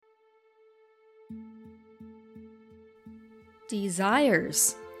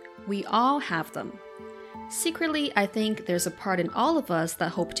Desires. We all have them. Secretly, I think there's a part in all of us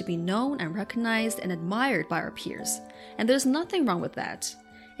that hope to be known and recognized and admired by our peers. And there's nothing wrong with that,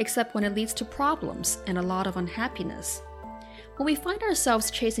 except when it leads to problems and a lot of unhappiness. When we find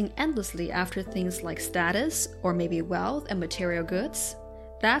ourselves chasing endlessly after things like status, or maybe wealth and material goods,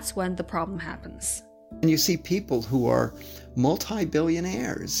 that's when the problem happens. And you see people who are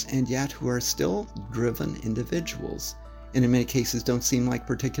multi-billionaires and yet who are still driven individuals. And in many cases don't seem like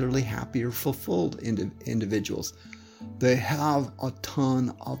particularly happy or fulfilled individuals. They have a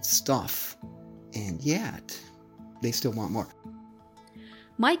ton of stuff, and yet they still want more.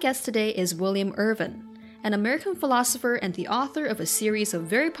 My guest today is William Irvine, an American philosopher and the author of a series of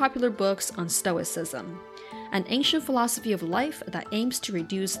very popular books on Stoicism, an ancient philosophy of life that aims to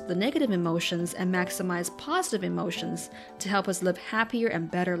reduce the negative emotions and maximize positive emotions to help us live happier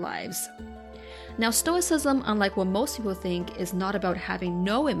and better lives. Now, Stoicism, unlike what most people think, is not about having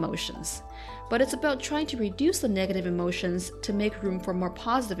no emotions, but it's about trying to reduce the negative emotions to make room for more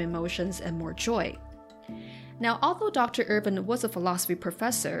positive emotions and more joy. Now, although Dr. Irvine was a philosophy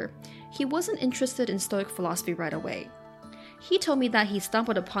professor, he wasn't interested in Stoic philosophy right away. He told me that he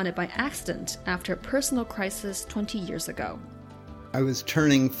stumbled upon it by accident after a personal crisis 20 years ago. I was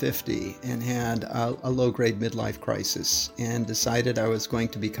turning 50 and had a low-grade midlife crisis and decided I was going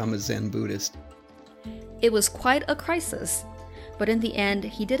to become a Zen Buddhist. It was quite a crisis, but in the end,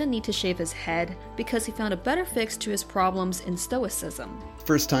 he didn't need to shave his head because he found a better fix to his problems in Stoicism.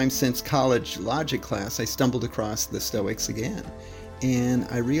 First time since college logic class, I stumbled across the Stoics again. And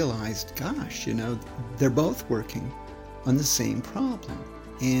I realized, gosh, they're both working on the same problem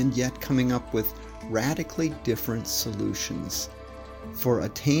and yet coming up with radically different solutions for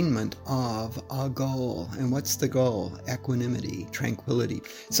attainment of a goal. And what's the goal? Equanimity, tranquility.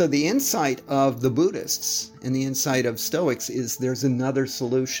 So the insight of the Buddhists and the insight of Stoics is there's another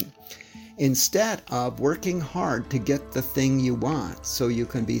solution. Instead of working hard to get the thing you want so you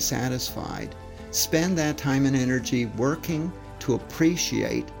can be satisfied, spend that time and energy working to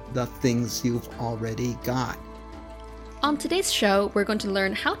appreciate the things you've already got. On today's show, we're going to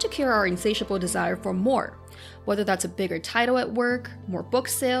learn how to cure our insatiable desire for more. Whether that's a bigger title at work, more book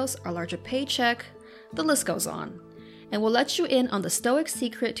sales, or larger paycheck, the list goes on. And we'll let you in on the Stoic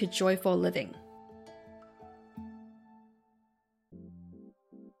secret to joyful living.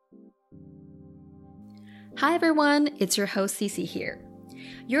 Hi everyone, it's your host Cece here.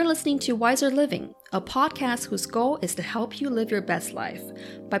 You're listening to Wiser Living, a podcast whose goal is to help you live your best life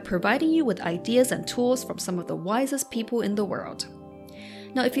by providing you with ideas and tools from some of the wisest people in the world.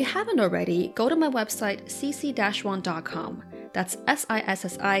 Now, if you haven't already, go to my website, cc-wang.com, that's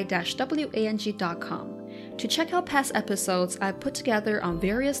sissi-wang.com, to check out past episodes I've put together on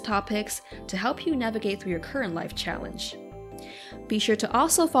various topics to help you navigate through your current life challenge. Be sure to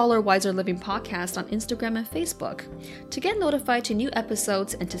also follow Wiser Living Podcast on Instagram and Facebook to get notified to new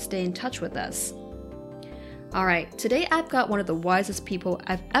episodes and to stay in touch with us. Alright, today I've got one of the wisest people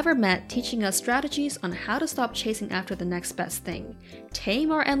I've ever met teaching us strategies on how to stop chasing after the next best thing, tame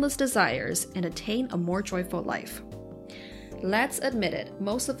our endless desires, and attain a more joyful life. Let's admit it,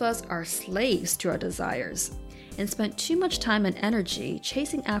 most of us are slaves to our desires and spend too much time and energy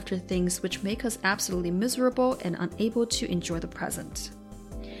chasing after things which make us absolutely miserable and unable to enjoy the present.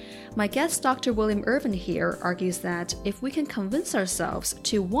 My guest, Dr. William Irvine here, argues that if we can convince ourselves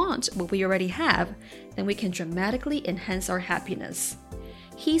to want what we already have, then we can dramatically enhance our happiness.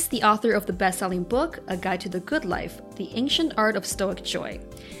 He's the author of the best-selling book, A Guide to the Good Life, The Ancient Art of Stoic Joy,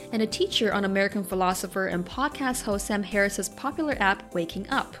 and a teacher on American philosopher and podcast host Sam Harris's popular app, Waking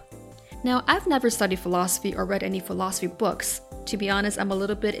Up. Now, I've never studied philosophy or read any philosophy books. To be honest, I'm a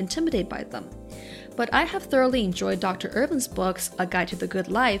little bit intimidated by them. But I have thoroughly enjoyed Dr. Irvine's books, A Guide to the Good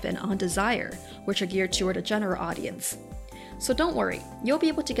Life and On Desire, which are geared toward a general audience. So don't worry, you'll be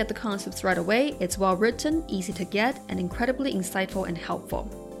able to get the concepts right away. It's well written, easy to get, and incredibly insightful and helpful.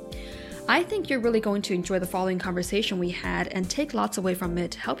 I think you're really going to enjoy the following conversation we had and take lots away from it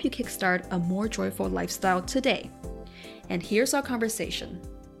to help you kickstart a more joyful lifestyle today. And here's our conversation.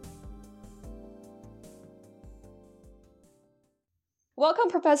 Welcome,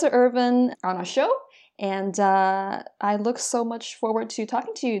 Professor Irvine, on our show. And I look so much forward to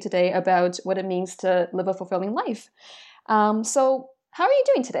talking to you today about what it means to live a fulfilling life. So how are you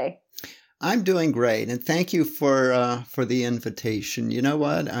doing today? I'm doing great, and thank you for the invitation. You know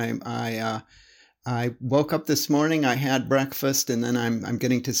what? I woke up this morning, I had breakfast, and then I'm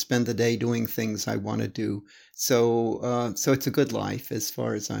getting to spend the day doing things I want to do. So it's a good life as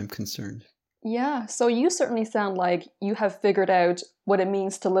far as I'm concerned. Yeah, so you certainly sound like you have figured out what it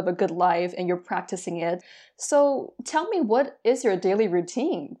means to live a good life and you're practicing it. So tell me, what is your daily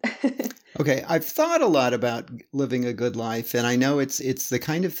routine? Okay, I've thought a lot about living a good life, and I know it's the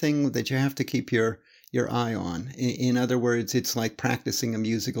kind of thing that you have to keep your eye on. In other words, it's like practicing a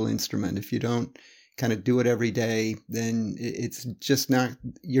musical instrument. If you don't kind of do it every day, then it's just not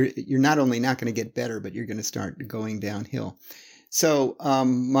you're not only not going to get better, but you're going to start going downhill. So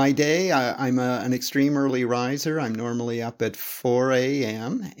my day, I'm an extreme early riser. I'm normally up at 4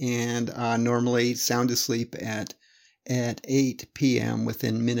 a.m. and normally sound asleep at 8 p.m.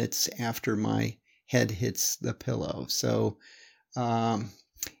 within minutes after my head hits the pillow. So,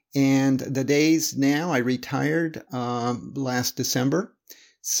 and the days now, I retired last December.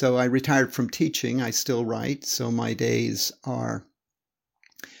 So I retired from teaching. I still write. So my days are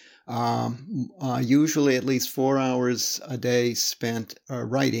usually at least 4 hours a day spent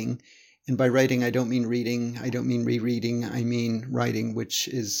writing. And by writing, I don't mean reading. I don't mean rereading. I mean writing, which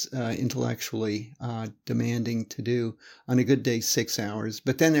is intellectually demanding to do. On a good day, 6 hours.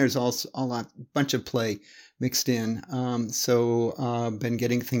 But then there's also a bunch of play mixed in. So been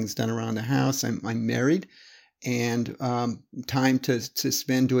getting things done around the house. I'm married, and time to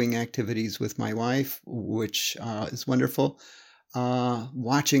spend doing activities with my wife, which is wonderful.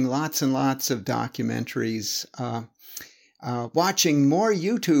 Watching lots and lots of documentaries, watching more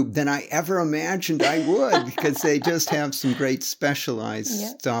YouTube than I ever imagined I would, because they just have some great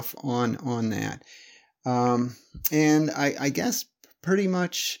specialized stuff on that. And I guess pretty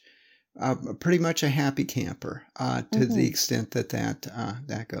much a happy camper to the extent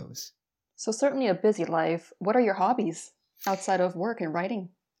that goes. So certainly a busy life. What are your hobbies outside of work and writing?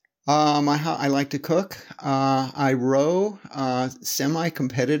 I like to cook. I row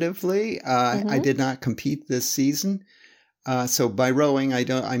semi-competitively. I did not compete this season. So by rowing,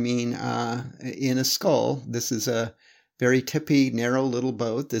 I mean in a scull. This is a very tippy, narrow little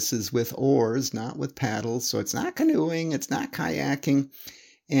boat. This is with oars, not with paddles. So it's not canoeing, it's not kayaking,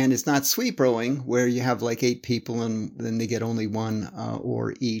 and it's not sweep rowing, where you have like 8 people and then they get only one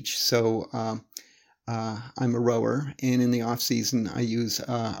oar each. So I'm a rower, and in the off season, I use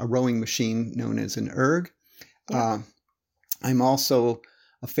a rowing machine known as an erg. I'm also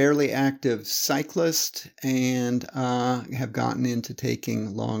a fairly active cyclist, and have gotten into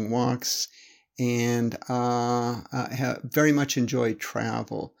taking long walks, and have very much enjoyed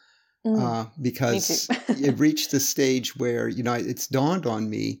travel because it reached the stage where it's dawned on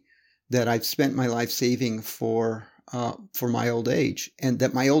me that I've spent my life saving for my old age, and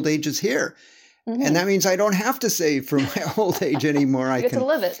that my old age is here. And that means I don't have to save for my old age anymore. I can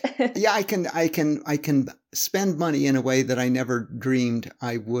live it. Yeah, I can spend money in a way that I never dreamed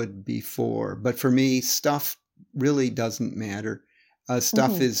I would before. But for me, stuff really doesn't matter.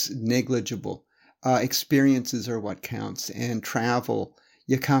 Stuff is negligible. Experiences are what counts. And travel,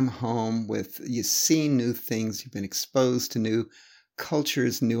 you come home you've seen new things, you've been exposed to new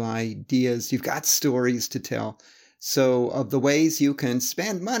cultures, new ideas, you've got stories to tell. So of the ways you can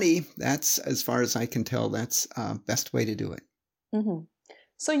spend money, that's, as far as I can tell, that's best way to do it.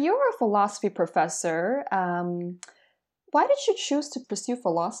 So you're a philosophy professor. Why did you choose to pursue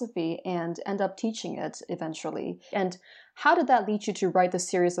philosophy and end up teaching it eventually? And how did that lead you to write the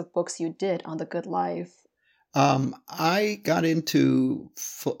series of books you did on the good life? I got into,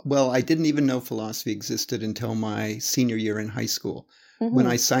 I didn't even know philosophy existed until my senior year in high school, when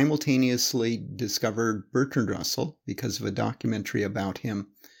I simultaneously discovered Bertrand Russell because of a documentary about him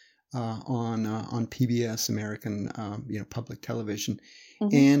on PBS, American public television,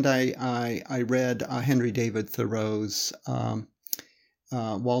 and I read Henry David Thoreau's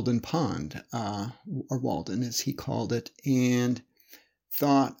Walden Pond, or Walden as he called it, and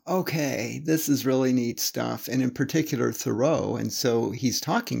thought, okay, this is really neat stuff, and in particular Thoreau, and so he's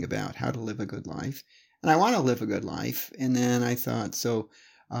talking about how to live a good life, and I want to live a good life, and then I thought, so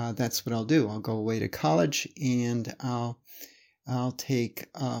that's what I'll do. I'll go away to college, and I'll take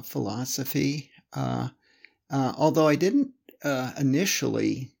philosophy, although I didn't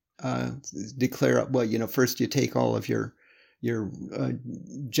initially declare, first you take all of your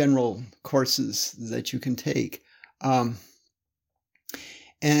general courses that you can take.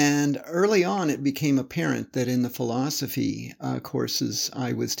 And early on, it became apparent that in the philosophy courses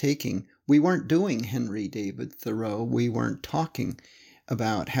I was taking, we weren't doing Henry David Thoreau. We weren't talking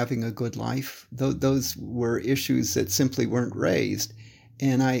about having a good life. Those were issues that simply weren't raised.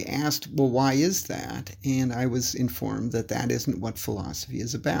 And I asked, well, why is that? And I was informed that that isn't what philosophy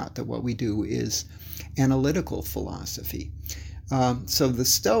is about, that what we do is analytical philosophy. So the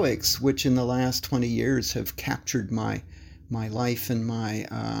Stoics, which in the last 20 years have captured my my life and my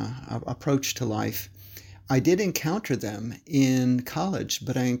approach to life. I did encounter them in college,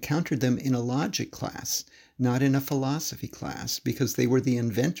 but I encountered them in a logic class, not in a philosophy class, because they were the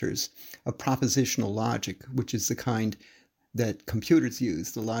inventors of propositional logic, which is the kind that computers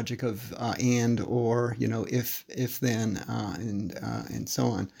use, the logic of and, or, if, then, and so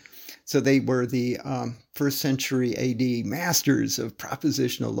on. So they were the first century AD masters of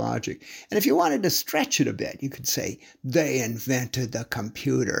propositional logic. And if you wanted to stretch it a bit, you could say they invented the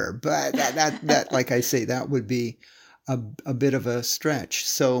computer. But that like I say, that would be a bit of a stretch.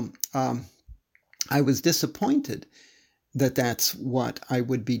 So I was disappointed that that's what I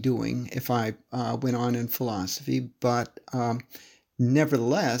would be doing if I went on in philosophy. But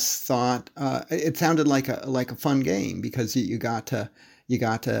nevertheless, thought it sounded like a fun game, because you got to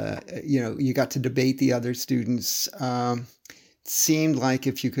debate the other students. Seemed like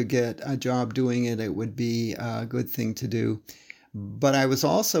if you could get a job doing it, it would be a good thing to do. But I was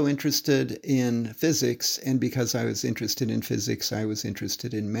also interested in physics, and because I was interested in physics, I was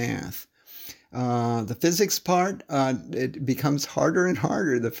interested in math. The physics part, it becomes harder and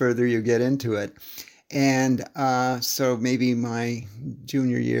harder the further you get into it. And so maybe my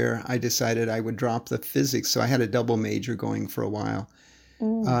junior year, I decided I would drop the physics. So I had a double major going for a while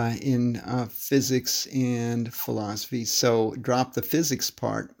in physics and philosophy. So dropped the physics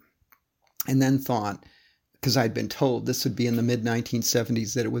part, and then thought, because I'd been told this would be in the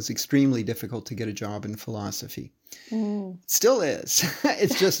mid-1970s, that it was extremely difficult to get a job in philosophy. Still is.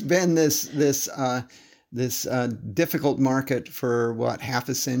 It's just been this difficult market for half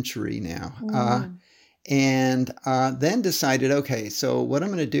a century now. And then decided, okay, so what I'm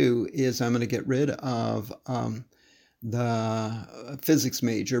going to do is I'm going to get rid of the physics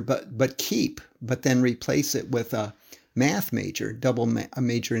major, but then replace it with a math major, a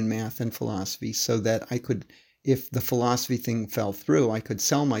major in math and philosophy, so that I could, if the philosophy thing fell through, I could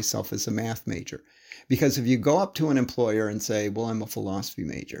sell myself as a math major. Because if you go up to an employer and say, well, I'm a philosophy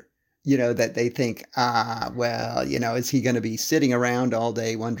major, that they think, is he going to be sitting around all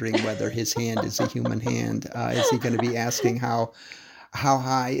day wondering whether his hand is a human hand? Is he going to be asking how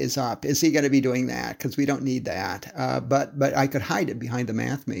high is up? Is he going to be doing that? Because we don't need that. But I could hide it behind the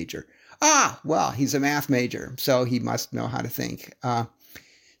math major. He's a math major, so he must know how to think.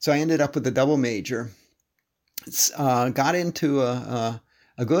 So I ended up with a double major. Got into a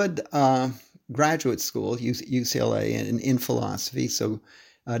good graduate school, UCLA, in philosophy. So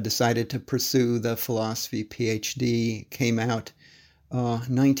decided to pursue the philosophy PhD. Came out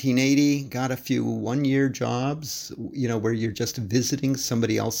 1980, got a few one-year jobs, where you're just visiting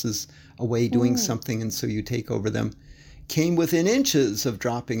somebody else's away doing something, and so you take over them. Came within inches of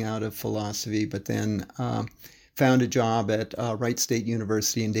dropping out of philosophy, but then found a job at Wright State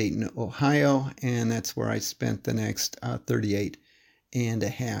University in Dayton, Ohio, and that's where I spent the next 38 and a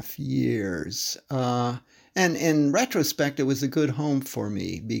half years. And in retrospect, it was a good home for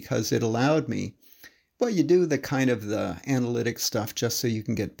me, because it allowed me, you do the kind of the analytic stuff just so you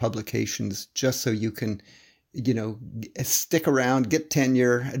can get publications, just so you can, stick around, get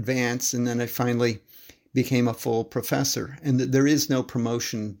tenure, advance, and then I finally became a full professor. And there is no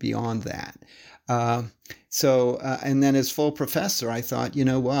promotion beyond that. And then as full professor, I thought, you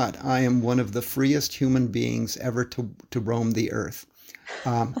know what? I am one of the freest human beings ever to roam the earth.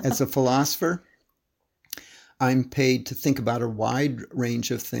 As a philosopher, I'm paid to think about a wide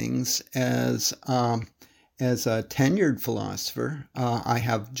range of things. As a tenured philosopher, I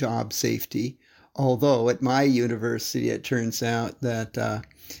have job safety. Although at my university, it turns out that,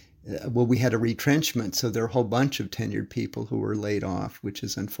 we had a retrenchment. So there are a whole bunch of tenured people who were laid off, which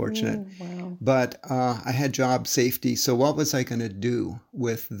is unfortunate. Wow. But I had job safety. So what was I going to do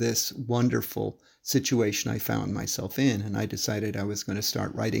with this wonderful situation I found myself in? And I decided I was going to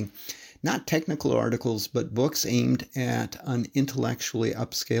start writing not technical articles, but books aimed at an intellectually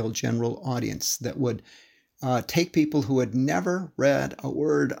upscale general audience that would take people who had never read a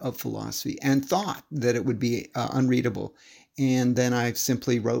word of philosophy and thought that it would be unreadable. And then I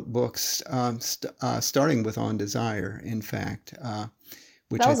simply wrote books, starting with On Desire, in fact,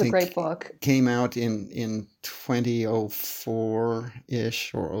 which that was I think a great book. Came out in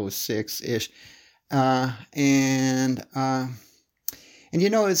 2004-ish or 06-ish.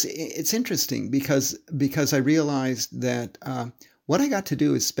 It's interesting because I realized that what I got to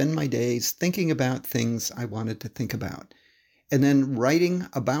do is spend my days thinking about things I wanted to think about, and then writing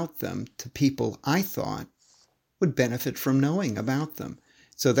about them to people I thought would benefit from knowing about them.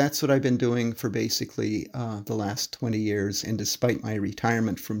 So that's what I've been doing for basically the last 20 years. And despite my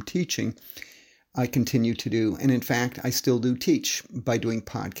retirement from teaching, I continue to do. And in fact, I still do teach by doing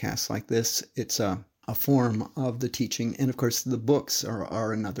podcasts like this. It's a a form of the teaching. And of course, the books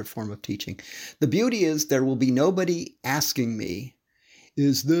are another form of teaching. The beauty is there will be nobody asking me,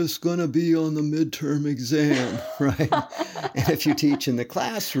 is this going to be on the midterm exam, right? And if you teach in the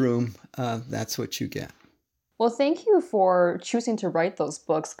classroom, that's what you get. Well, thank you for choosing to write those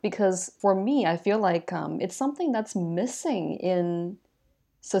books, because for me, I feel like it's something that's missing in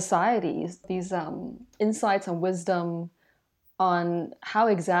societies, these insights and wisdom on how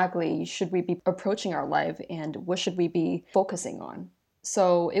exactly should we be approaching our life and what should we be focusing on.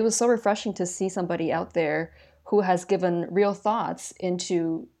 So it was so refreshing to see somebody out there who has given real thoughts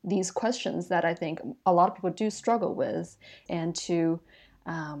into these questions that I think a lot of people do struggle with, and to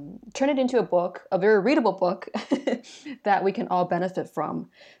turn it into a book, a very readable book that we can all benefit from.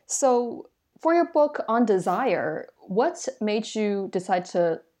 So for your book on desire, what made you decide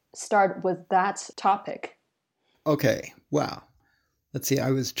to start with that topic? Okay, wow. Let's see,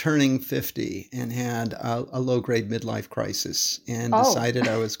 I was turning 50 and had a low-grade midlife crisis and decided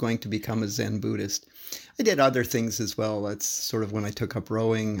I was going to become a Zen Buddhist. I did other things as well. That's sort of when I took up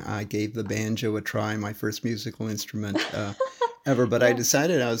rowing. I gave the banjo a try, my first musical instrument ever, but I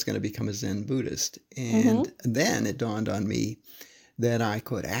decided I was going to become a Zen Buddhist. And then it dawned on me that I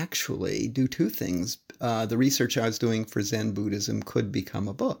could actually do two things. The research I was doing for Zen Buddhism could become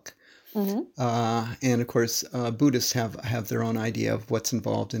a book. And of course, Buddhists have their own idea of what's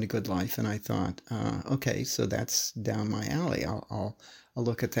involved in a good life. And I thought, okay, so that's down my alley. I'll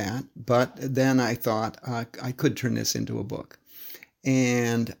look at that. But then I thought I could turn this into a book.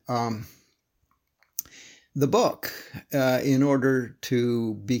 And the book, in order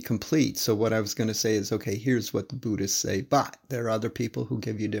to be complete, so what I was going to say is, okay, here's what the Buddhists say, but there are other people who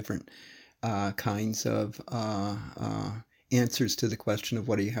give you different kinds of answers to the question of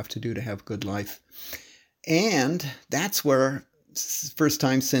what do you have to do to have a good life. And that's where, first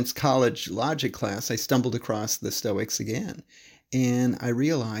time since college logic class, I stumbled across the Stoics again. And I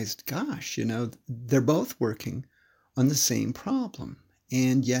realized, gosh, they're both working on the same problem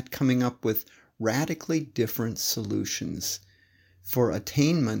and yet coming up with radically different solutions for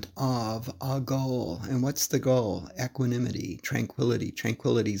attainment of a goal. And what's the goal? Equanimity, tranquility.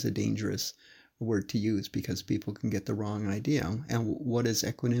 Tranquility is a dangerous word to use because people can get the wrong idea. And what is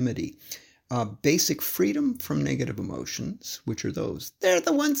equanimity? Basic freedom from negative emotions, which are those. They're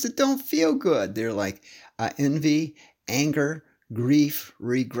the ones that don't feel good. They're like envy, anger, grief,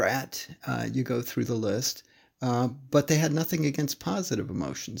 regret. You go through the list. But they had nothing against positive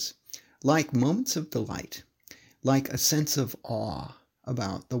emotions, like moments of delight, like a sense of awe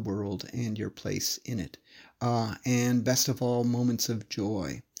about the world and your place in it. And best of all, moments of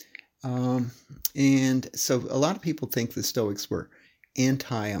joy. And so a lot of people think the Stoics were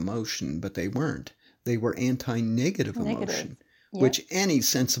anti-emotion, but they weren't. They were anti-negative emotion, which any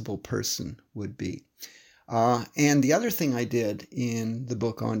sensible person would be. And the other thing I did in the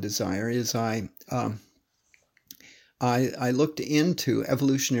book on desire is I looked into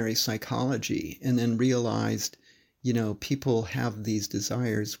evolutionary psychology and then realized, people have these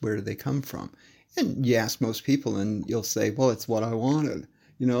desires. Where do they come from? And you ask most people and you'll say, well, it's what I wanted.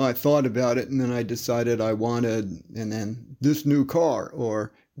 I thought about it and then I decided I wanted, and then this new car,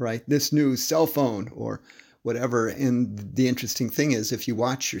 or this new cell phone, or whatever. And the interesting thing is, if you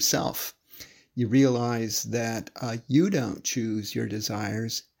watch yourself, you realize that you don't choose your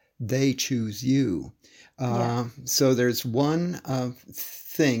desires, they choose you. So there's one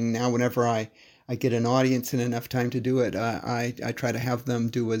thing. Now, whenever I get an audience and enough time to do it, I try to have them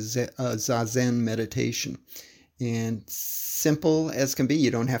do a Zazen meditation. And simple as can be. You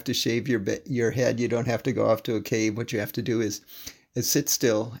don't have to shave your head. You don't have to go off to a cave. What you have to do is sit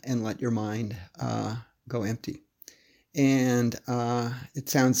still and let your mind go empty. And it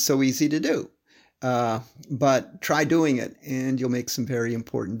sounds so easy to do. But try doing it and you'll make some very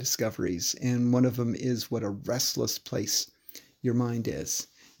important discoveries. And one of them is what a restless place your mind is.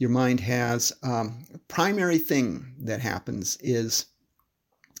 Your mind has primary thing that happens is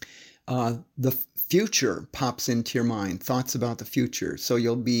the future pops into your mind, thoughts about the future. So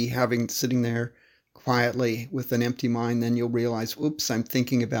you'll be sitting there quietly with an empty mind. Then you'll realize, oops, I'm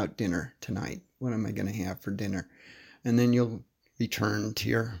thinking about dinner tonight. What am I going to have for dinner? And then you'll return to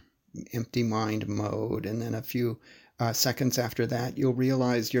your empty mind mode. And then a few seconds after that, you'll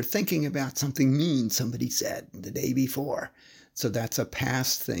realize you're thinking about something mean somebody said the day before. So that's a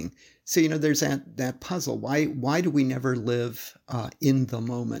past thing. So, there's that puzzle. Why do we never live in the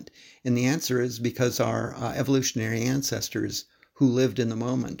moment? And the answer is because our evolutionary ancestors who lived in the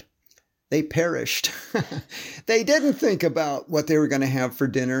moment, they perished. They didn't think about what they were going to have for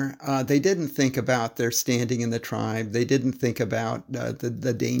dinner. They didn't think about their standing in the tribe. They didn't think about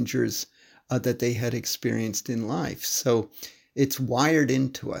the dangers that they had experienced in life. So it's wired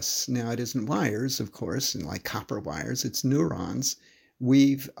into us. Now, it isn't wires, of course, and like copper wires, it's neurons.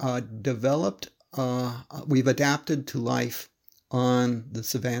 We've we've adapted to life on the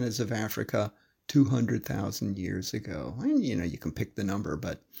savannas of Africa 200,000 years ago. And, you can pick the number,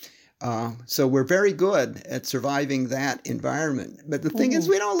 but so we're very good at surviving that environment. But the thing is,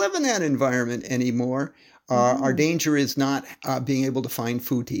 we don't live in that environment anymore. Our danger is not being able to find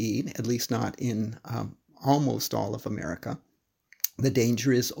food to eat, at least not in almost all of America. The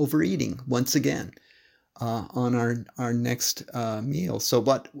danger is overeating once again on our next meal. So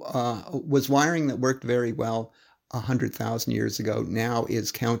what was wiring that worked very well 100,000 years ago now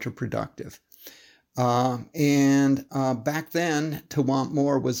is counterproductive. And back then, to want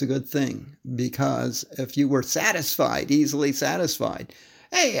more was a good thing, because if you were satisfied, easily satisfied,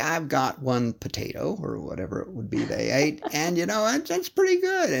 hey, I've got one potato or whatever it would be they ate, and that's pretty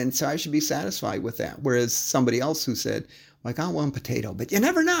good, and so I should be satisfied with that. Whereas somebody else who said, well, I got one potato, but you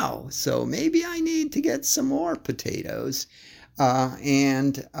never know, so maybe I need to get some more potatoes,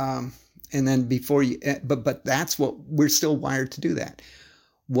 and then before you, but that's what we're still wired to do that.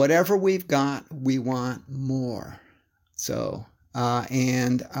 Whatever we've got, we want more. So,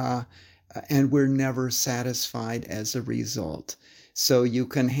 and we're never satisfied as a result. So you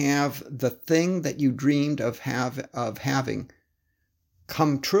can have the thing that you dreamed of having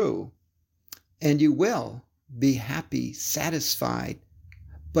come true, and you will be happy, satisfied,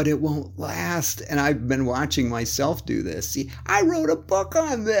 but it won't last. And I've been watching myself do this. See, I wrote a book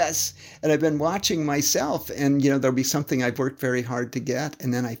on this, and I've been watching myself, and there'll be something I've worked very hard to get,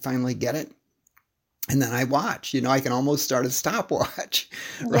 and then I finally get it. And then I watch, I can almost start a stopwatch,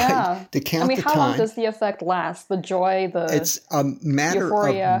 right? To count the time. How long does the effect last? The joy, It's a matter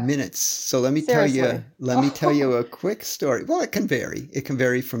euphoria. of minutes. So let me tell you a quick story. Well, it can vary. It can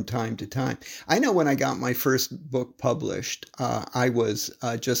vary from time to time. I know when I got my first book published, I was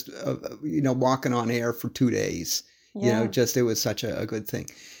just, walking on air for 2 days. Yeah. It was such a good thing.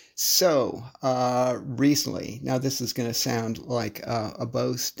 So recently, now this is going to sound like a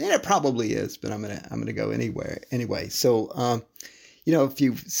boast, and it probably is, but I'm gonna go anyway. So if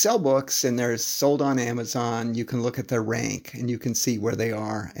you sell books and they're sold on Amazon, you can look at their rank and you can see where they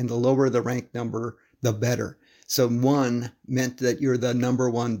are, and the lower the rank number, the better. So 1 meant that you're the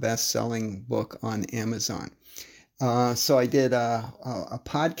number 1 best-selling book on Amazon. So I did a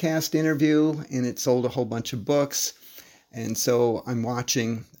podcast interview, and it sold a whole bunch of books. And so I'm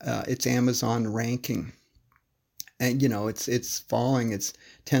watching its Amazon ranking, and it's falling. It's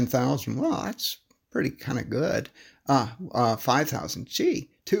 10,000. Well, that's pretty kind of good. 5,000. Gee,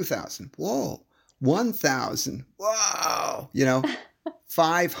 2,000. Whoa, 1,000. Whoa,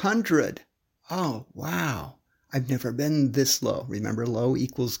 500. Oh, wow. I've never been this low. Remember, low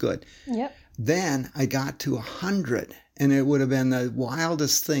equals good. Yep. Then I got to 100, and it would have been the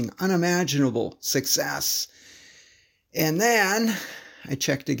wildest thing, unimaginable success. And then I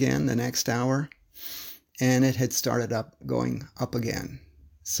checked again the next hour, and it had started going up again.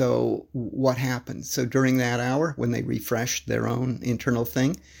 So what happened? So during that hour, when they refreshed their own internal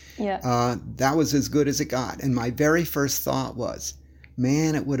thing, that was as good as it got. And my very first thought was,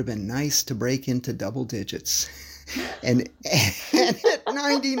 man, it would have been nice to break into double digits and hit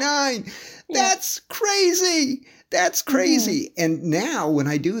 99. That's crazy. That's crazy. Mm-hmm. And now when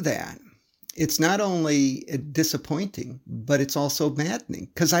I do that, it's not only disappointing, but it's also maddening,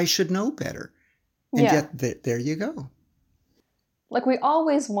 because I should know better. And yet there you go. Like, we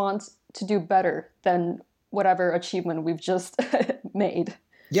always want to do better than whatever achievement we've just made.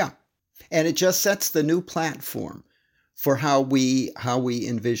 Yeah. And it just sets the new platform for how we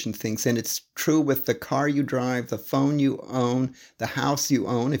envision things. And it's true with the car you drive, the phone you own, the house you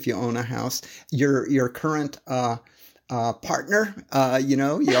own, if you own a house, your current partner,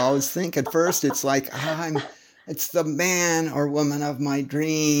 you always think at first it's like, it's the man or woman of my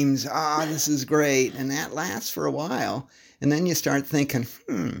dreams. This is great. And that lasts for a while. And then you start thinking,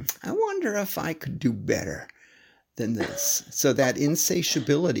 I wonder if I could do better than this. So that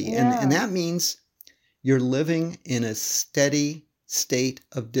insatiability, and that means you're living in a steady state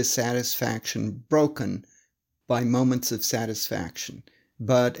of dissatisfaction, broken by moments of satisfaction.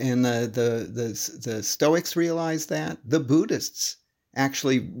 And the Stoics realized that. The Buddhists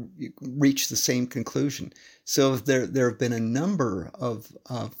actually reached the same conclusion. So there have been a number of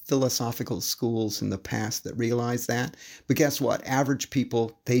philosophical schools in the past that realize that. But guess what? Average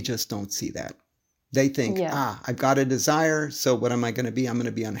people, they just don't see that. They think, I've got a desire, so what am I going to be? I'm going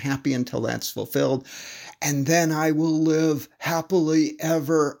to be unhappy until that's fulfilled. And then I will live happily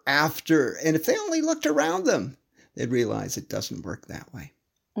ever after. And if they only looked around them, they'd realize it doesn't work that way.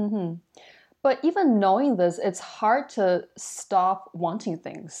 Mm-hmm. But even knowing this, it's hard to stop wanting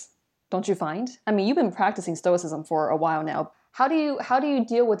things, don't you find? I mean, you've been practicing Stoicism for a while now. How do you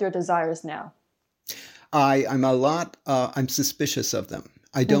deal with your desires now? I'm suspicious of them.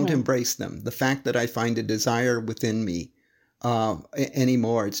 I don't embrace them. The fact that I find a desire within me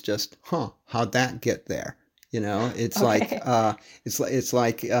anymore, it's just, how'd that get there? It's Okay. it's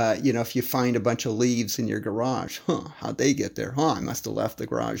like, if you find a bunch of leaves in your garage, how'd they get there? I must have left the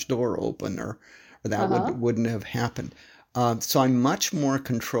garage door open, or that Uh-huh. wouldn't have happened. So I'm much more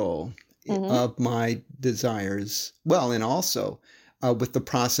control Mm-hmm. of my desires. Well, and also with the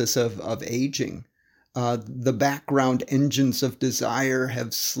process of aging. The background engines of desire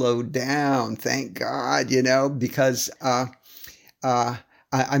have slowed down, thank God, because uh,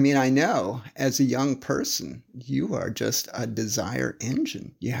 I know as a young person, you are just a desire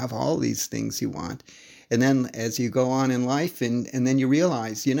engine. You have all these things you want. And then as you go on in life and then you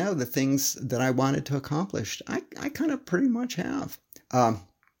realize, the things that I wanted to accomplish, I kind of pretty much have.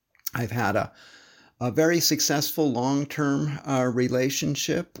 I've had a very successful long-term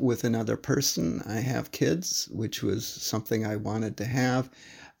relationship with another person. I have kids, which was something I wanted to have.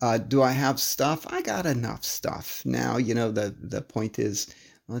 Do I have stuff? I got enough stuff. Now, the point is,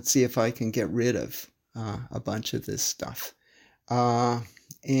 let's see if I can get rid of a bunch of this stuff.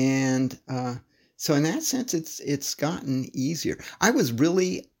 And so in that sense, it's gotten easier. I was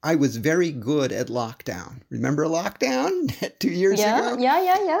very good at lockdown. Remember lockdown 2 years Yeah, ago?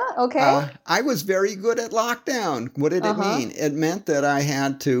 yeah. Okay. I was very good at lockdown. What did it Uh-huh. mean? It meant that I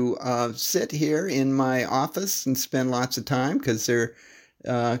had to sit here in my office and spend lots of time because there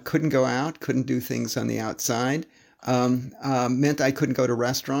couldn't go out, couldn't do things on the outside. Meant I couldn't go to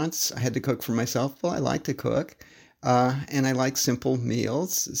restaurants. I had to cook for myself. Well, I like to cook, and I like simple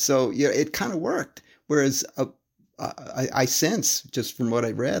meals. So it kind of worked. Whereas I sense, just from what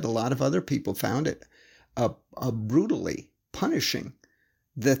I read, a lot of other people found it brutally punishing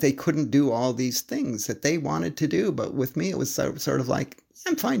that they couldn't do all these things that they wanted to do. But with me, it was sort of like,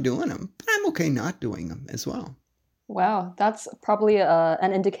 I'm fine doing them, but I'm okay not doing them as well. Wow, that's probably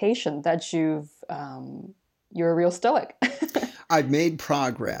an indication that you're a real Stoic. I've made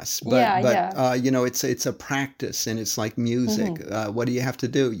progress, Yeah, but yeah. it's a practice, and it's like music. Mm-hmm. What do you have to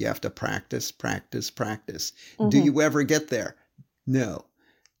do? You have to practice, practice, practice. Do Mm-hmm. you ever get there? No.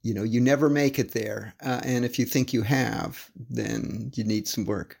 You never make it there. And if you think you have, then you need some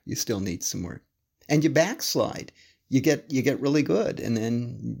work. You still need some work, and you backslide. You get really good, and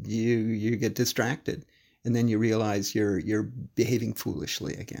then you get distracted, and then you realize you're behaving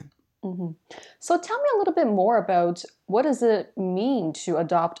foolishly again. Mm-hmm. So tell me a little bit more about what does it mean to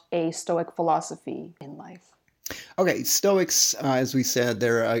adopt a Stoic philosophy in life? Okay, Stoics, as we said,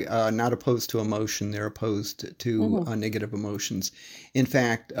 they're not opposed to emotion. They're opposed to Mm-hmm. negative emotions. In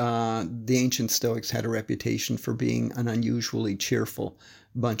fact, the ancient Stoics had a reputation for being an unusually cheerful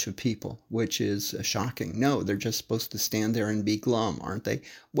bunch of people, which is shocking. No, they're just supposed to stand there and be glum, aren't they?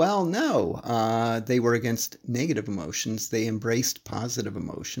 Well, no, they were against negative emotions. They embraced positive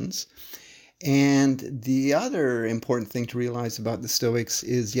emotions. And the other important thing to realize about the Stoics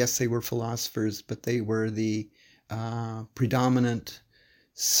is, yes, they were philosophers, but they were the predominant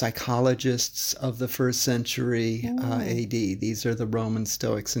psychologists of the first century Mm. AD. These are the Roman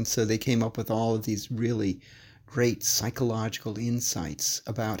Stoics. And so they came up with all of these really great psychological insights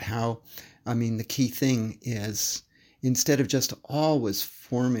about how, the key thing is instead of just always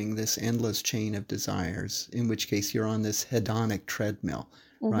forming this endless chain of desires, in which case you're on this hedonic treadmill,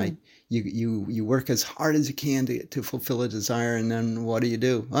 Mm-hmm. right? You work as hard as you can to fulfill a desire, and then what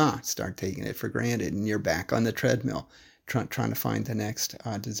do? Start taking it for granted, and you're back on the treadmill, trying to find the next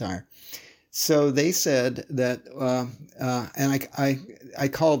desire. So they said that, and I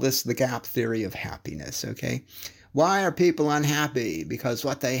call this the gap theory of happiness. Okay, why are people unhappy? Because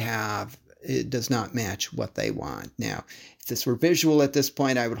what they have, it does not match what they want. Now, if this were visual at this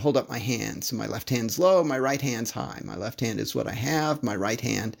point, I would hold up my hand. So my left hand's low, my right hand's high. My left hand is what I have. My right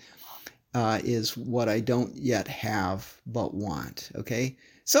hand is what I don't yet have but want. Okay,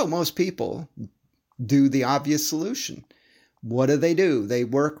 so most people do the obvious solution. What do? They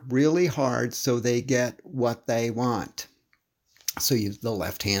work really hard so they get what they want. So the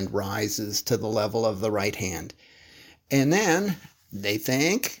left hand rises to the level of the right hand. And then they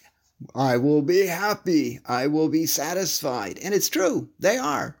think, I will be happy. I will be satisfied. And it's true. They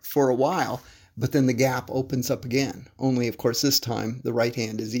are for a while. But then the gap opens up again. Only, of course, this time the right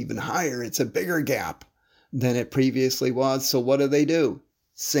hand is even higher. It's a bigger gap than it previously was. So what do?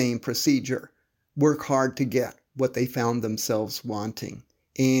 Same procedure. Work hard to get what they found themselves wanting.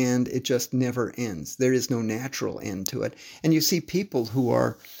 and it just never ends. There is no natural end to it. And you see people who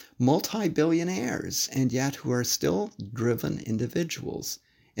are multi-billionaires and yet who are still driven individuals,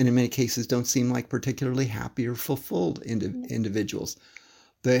 and in many cases don't seem like particularly happy or fulfilled individuals.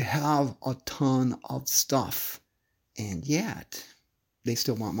 They have a ton of stuff, and yet they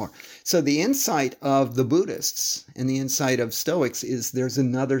still want more. So the insight of the Buddhists and the insight of Stoics is there's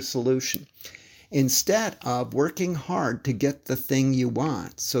another solution. Instead of working hard to get the thing you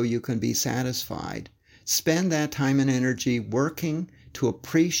want so you can be satisfied, spend that time and energy working to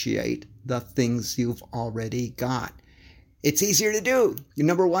appreciate the things you've already got. It's easier to do.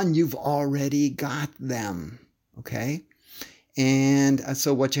 Number one, you've already got them, okay? And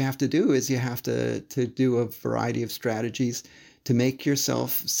so what you have to do is you have to do a variety of strategies to make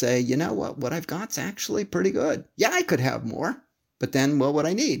yourself say, you know what I've got's actually pretty good. Yeah, I could have more. But then, what would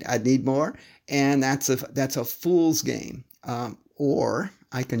I need? I'd need more, and that's a fool's game. Or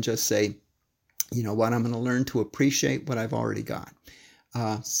I can just say, you know what, I'm going to learn to appreciate what I've already got.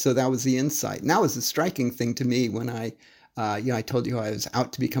 So that was the insight. And that was the striking thing to me when I told you I was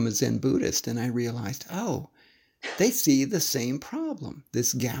out to become a Zen Buddhist, and I realized, they see the same problem,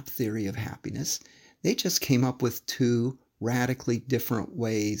 this gap theory of happiness. They just came up with two radically different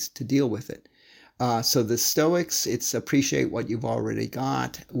ways to deal with it. So the Stoics, it's appreciate what you've already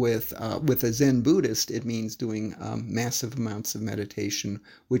got. With a Zen Buddhist, it means doing massive amounts of meditation,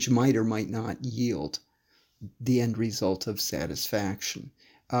 which might or might not yield the end result of satisfaction.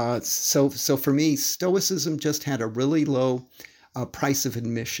 So for me, Stoicism just had a really low price of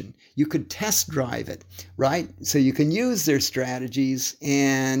admission. You could test drive it, right? So you can use their strategies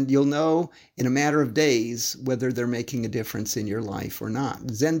and you'll know in a matter of days whether they're making a difference in your life or not.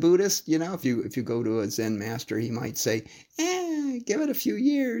 Zen Buddhist, if you go to a Zen master, he might say, give it a few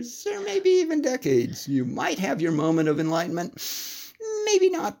years or maybe even decades. You might have your moment of enlightenment. Maybe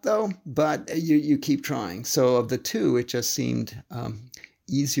not though, but you keep trying. So of the two, it just seemed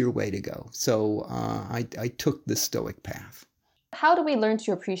easier way to go. So I took the Stoic path. How do we learn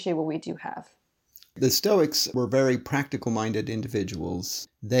to appreciate what we do have? The Stoics were very practical-minded individuals.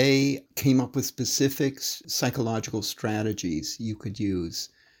 They came up with specific psychological strategies you could use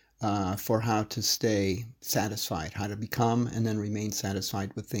for how to stay satisfied, how to become and then remain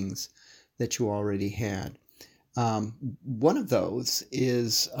satisfied with things that you already had. One of those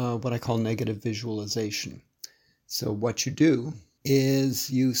is what I call negative visualization. So what you do is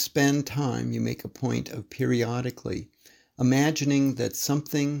you spend time, you make a point of periodically imagining that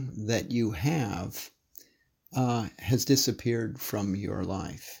something that you have has disappeared from your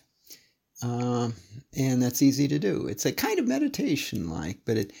life. And that's easy to do. It's a kind of meditation-like,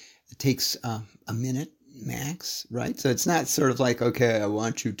 but it takes a minute max, right? So it's not sort of like, okay, I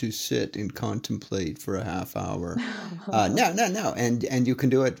want you to sit and contemplate for a half hour. No. And you can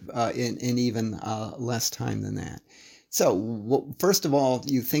do it in even less time than that. So first of all,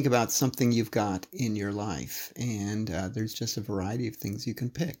 you think about something you've got in your life, and there's just a variety of things you can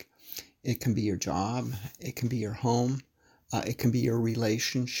pick. It can be your job. It can be your home. It can be your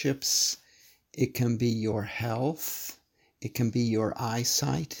relationships. It can be your health. It can be your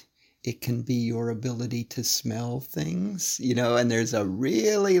eyesight. It can be your ability to smell things, and there's a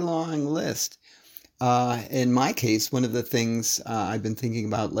really long list. In my case, one of the things I've been thinking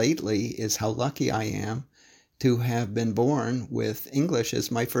about lately is how lucky I am to have been born with English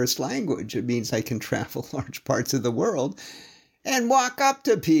as my first language. It means I can travel large parts of the world and walk up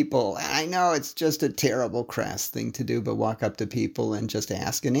to people. I know it's just a terrible, crass thing to do, but walk up to people and just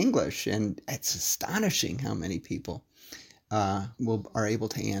ask in English. And it's astonishing how many people are able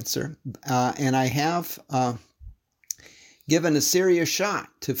to answer. And I have given a serious shot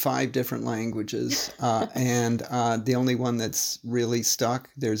to 5 different languages, and the only one that's really stuck,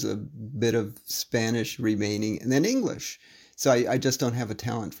 there's a bit of Spanish remaining, and then English. So I just don't have a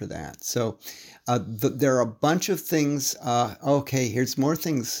talent for that. So there are a bunch of things. Okay, here's more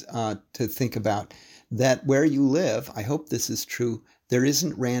things to think about. That where you live, I hope this is true, there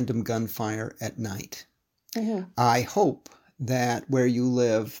isn't random gunfire at night. Mm-hmm. I hope that where you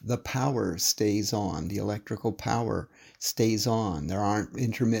live, the power stays on, the electrical power stays on. There aren't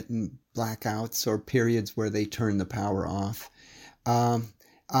intermittent blackouts or periods where they turn the power off.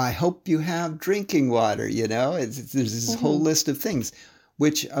 I hope you have drinking water, there's this whole list of things,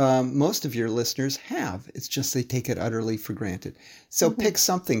 which most of your listeners have. It's just they take it utterly for granted. So pick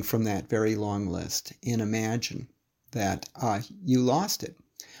something from that very long list and imagine that you lost it.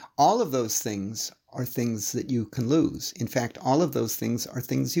 All of those things are things that you can lose. In fact, all of those things are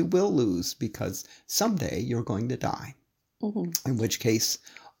things you will lose because someday you're going to die. Mm-hmm. In which case,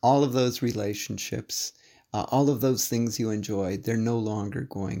 all of those relationships, all of those things you enjoyed, they're no longer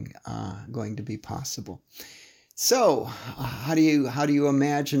going to be possible. So, how do you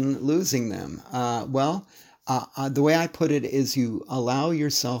imagine losing them? The way I put it is you allow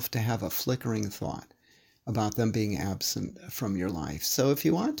yourself to have a flickering thought about them being absent from your life. So if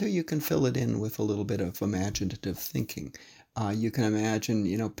you want to, you can fill it in with a little bit of imaginative thinking. You can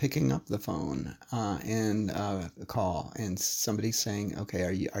imagine, picking up the phone and call, and somebody saying, "Okay,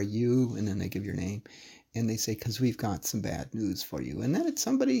 are you?" And then they give your name, and they say, "Because we've got some bad news for you." And then it's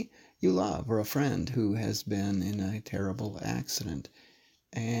somebody you love or a friend who has been in a terrible accident.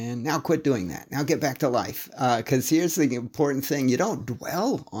 And now quit doing that. Now get back to life. Because here's the important thing. You don't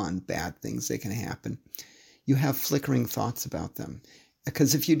dwell on bad things that can happen. You have flickering thoughts about them.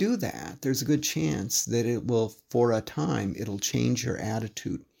 Because if you do that, there's a good chance that it will, for a time, it'll change your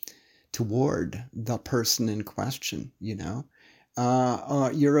attitude toward the person in question,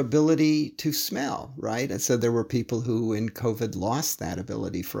 your ability to smell, right? And so there were people who in COVID lost that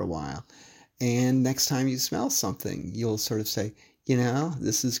ability for a while. And next time you smell something, you'll sort of say,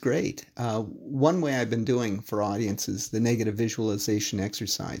 this is great. One way I've been doing for audiences, the negative visualization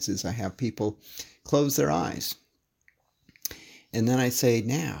exercises, I have people close their eyes. And then I say,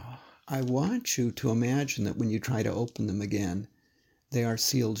 now, I want you to imagine that when you try to open them again, they are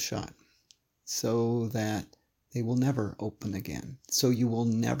sealed shut so that they will never open again. So you will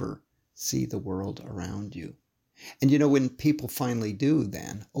never see the world around you. And when people finally do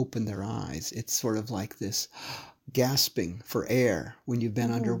then open their eyes, it's sort of like this gasping for air when you've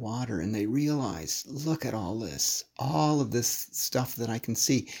been underwater, and they realize, look at all of this stuff that I can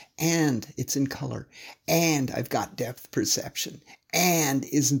see, and it's in color, and I've got depth perception, and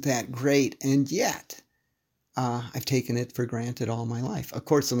isn't that great? And yet I've taken it for granted all my life. Of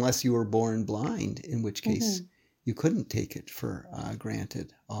course, unless you were born blind, in which case you couldn't take it for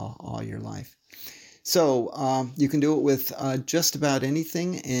granted all your life. So you can do it with just about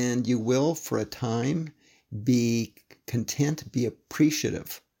anything, and you will, for a time, be content, be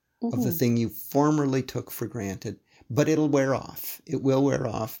appreciative of the thing you formerly took for granted, but it'll wear off. It will wear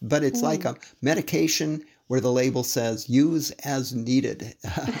off, but it's like a medication where the label says use as needed.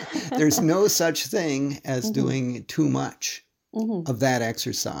 There's no such thing as doing too much of that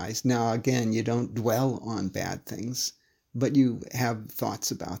exercise. Now, again, you don't dwell on bad things, but you have thoughts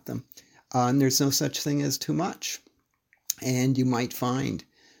about them. And there's no such thing as too much. And you might find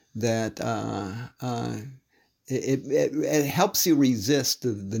that it helps you resist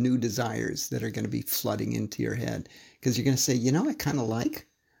the new desires that are going to be flooding into your head, because you're going to say, I kind of like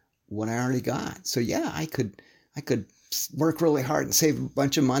what I already got. So yeah, I could work really hard and save a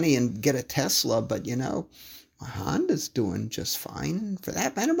bunch of money and get a Tesla, but my Honda's doing just fine. And for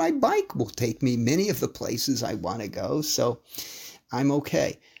that matter, my bike will take me many of the places I want to go. So I'm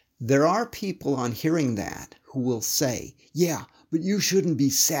okay. There are people on hearing that who will say, yeah, but you shouldn't be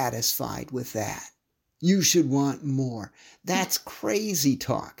satisfied with that. You should want more. That's crazy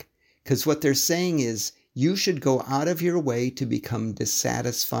talk, because what they're saying is you should go out of your way to become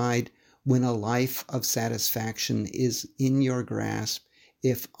dissatisfied when a life of satisfaction is in your grasp,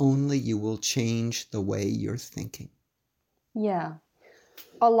 if only you will change the way you're thinking. Yeah.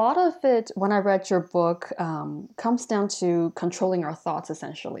 A lot of it, when I read your book, comes down to controlling our thoughts,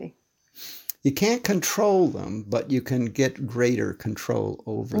 essentially. You can't control them, but you can get greater control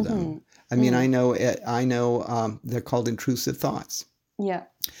over them. I mean, I know they're called intrusive thoughts. Yeah.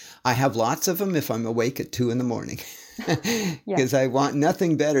 I have lots of them if I'm awake at 2 a.m. because I want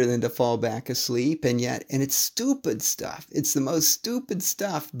nothing better than to fall back asleep. And it's stupid stuff. It's the most stupid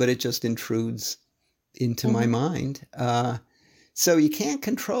stuff, but it just intrudes into my mind. So you can't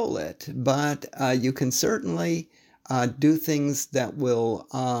control it, but you can certainly do things that will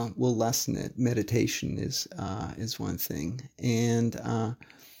lessen it. Meditation is one thing, and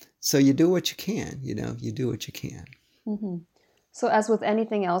so you do what you can. You do what you can. So as with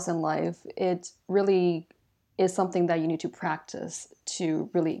anything else in life, it really is something that you need to practice to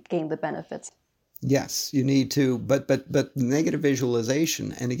really gain the benefits. Yes, you need to. But negative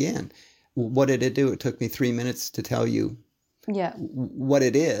visualization, and again, what did it do? It took me 3 minutes to tell you what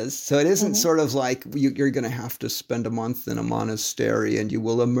it is. So it isn't sort of like you're going to have to spend a month in a monastery and you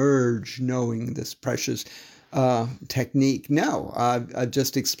will emerge knowing this precious technique. No, I've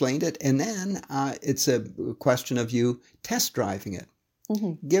just explained it. And then it's a question of you test driving it.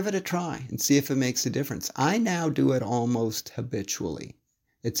 Give it a try and see if it makes a difference. I now do it almost habitually.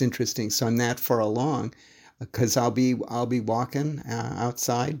 It's interesting. So I'm that far along, because I'll be walking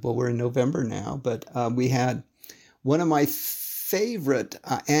outside. Well, we're in November now, but we had one of my favorite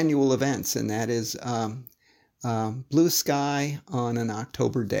annual events, and that is blue sky on an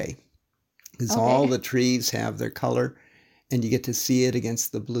October day. because all the trees have their color, and you get to see it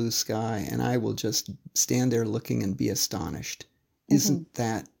against the blue sky, and I will just stand there looking and be astonished. Isn't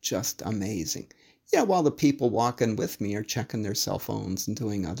that just amazing? Yeah, while the people walking with me are checking their cell phones and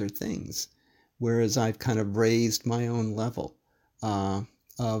doing other things, whereas I've kind of raised my own level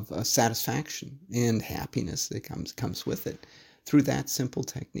of satisfaction and happiness that comes with it through that simple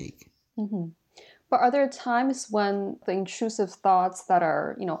technique. But are there times when the intrusive thoughts that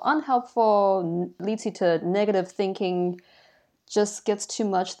are, unhelpful, leads you to negative thinking, just gets too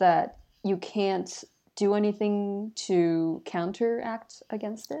much that you can't do anything to counteract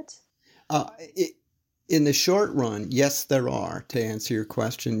against it? In the short run, yes, there are. To answer your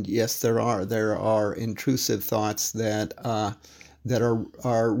question, yes, there are. There are intrusive thoughts that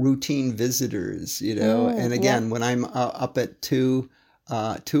are routine visitors, and again, when I'm up at 2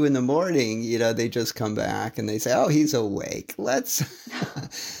 in the morning, they just come back and they say, "Oh, he's awake. Let's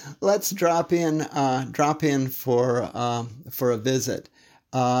drop in for a visit."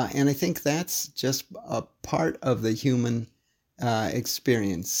 And I think that's just a part of the human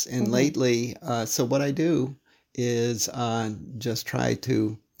experience. And lately, so what I do is just try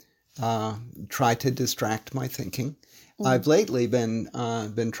to distract my thinking. I've lately been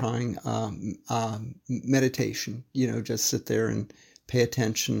trying meditation. Just sit there and pay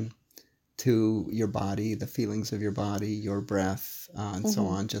attention to your body, the feelings of your body, your breath, and so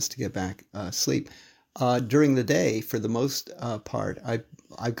on, just to get back sleep. During the day, for the most part,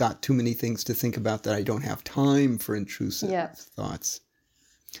 I've got too many things to think about that I don't have time for intrusive thoughts.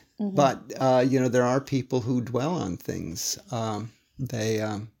 But, there are people who dwell on things.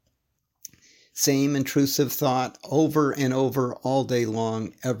 Same intrusive thought over and over all day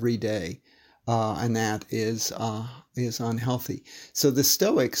long, every day. And that is unhealthy. So the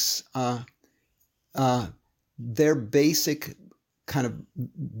Stoics, their basic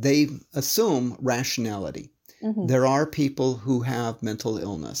they assume rationality. There are people who have mental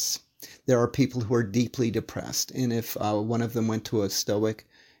illness. There are people who are deeply depressed. And if one of them went to a Stoic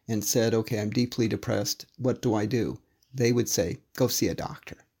and said, "Okay, I'm deeply depressed, what do I do?" They would say, "Go see a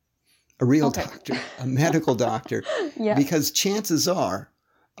doctor, a real doctor, a medical doctor," because chances are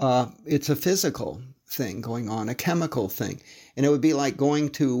it's a physical thing going on, a chemical thing. And it would be like going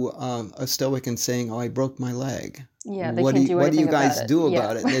to a Stoic and saying, "Oh, I broke my leg." Yeah, they can't do anything about it. What do you guys do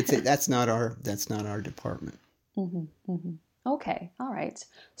about it? They'd say, that's not our department. Okay, all right.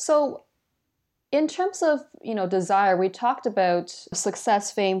 So in terms of, desire, we talked about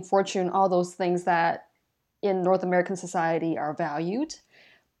success, fame, fortune, all those things that in North American society are valued,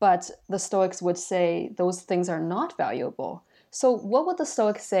 but the Stoics would say those things are not valuable. So what would the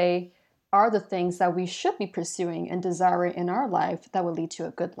Stoics say are the things that we should be pursuing and desiring in our life that will lead to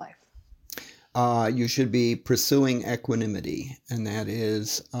a good life? You should be pursuing equanimity, and that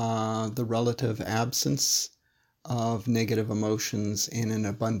is the relative absence of negative emotions and an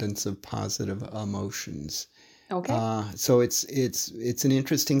abundance of positive emotions. Okay. So it's an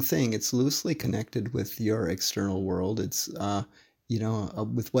interesting thing. It's loosely connected with your external world. It's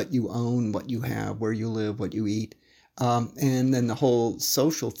with what you own, what you have, where you live, what you eat, and then the whole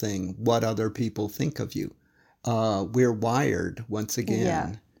social thing, what other people think of you. We're wired once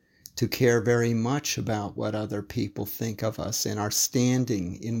again to care very much about what other people think of us and our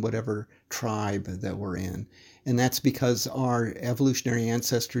standing in whatever tribe that we're in. And that's because our evolutionary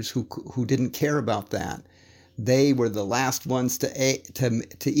ancestors who didn't care about that, they were the last ones to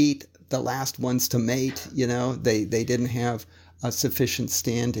eat, the last ones to mate. They didn't have a sufficient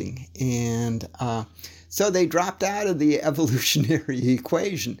standing, and so they dropped out of the evolutionary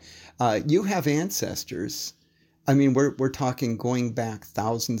equation. You have ancestors. I mean, we're talking going back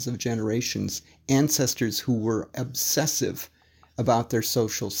thousands of generations, ancestors who were obsessive about their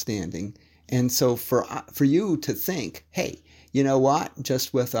social standing. And so for you to think, hey, you know what,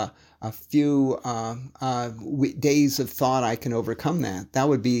 just with a few days of thought, I can overcome that. That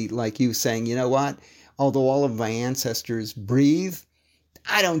would be like you saying, you know what, although all of my ancestors breathe,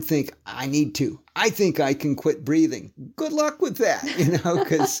 I don't think I need to. I think I can quit breathing. Good luck with that,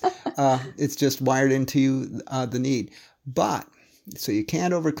 because it's just wired into you, the need. But, so you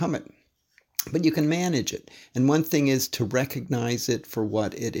can't overcome it, but you can manage it. And one thing is to recognize it for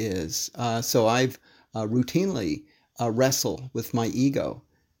what it is. So I've routinely wrestle with my ego.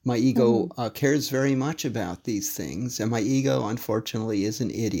 My ego cares very much about these things, and my ego, unfortunately, is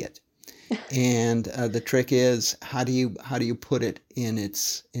an idiot. And the trick is, how do you put it in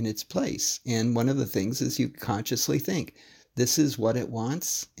its place? And one of the things is you consciously think, this is what it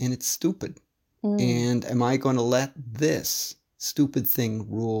wants, and it's stupid. And am I going to let this stupid thing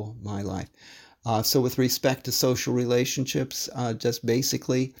rule my life? So with respect to social relationships, just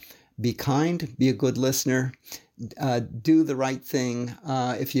basically be kind, be a good listener, do the right thing.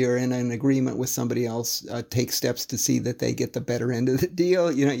 If you're in an agreement with somebody else, take steps to see that they get the better end of the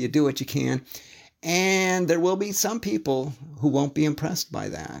deal. You do what you can. And there will be some people who won't be impressed by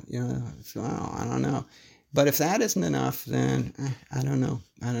that. So, I don't know. But if that isn't enough, then I don't know.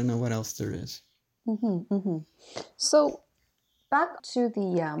 I don't know what else there is. Mm-hmm, mm-hmm. So back to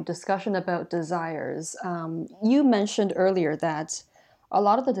the discussion about desires. You mentioned earlier that a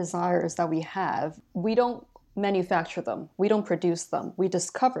lot of the desires that we have, we don't manufacture them. We don't produce them. We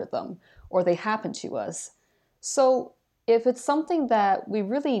discover them, or they happen to us. So if it's something that we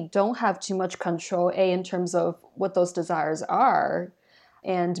really don't have too much control, A, in terms of what those desires are,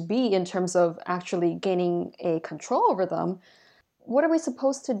 and B, in terms of actually gaining a control over them, what are we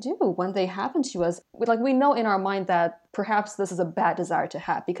supposed to do when they happen to us? Like, we know in our mind that perhaps this is a bad desire to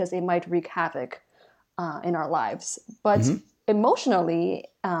have because it might wreak havoc in our lives. But emotionally,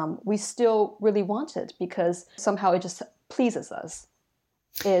 we still really want it because somehow it just pleases us.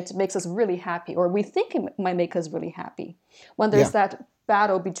 It makes us really happy, or we think it might make us really happy. When there's that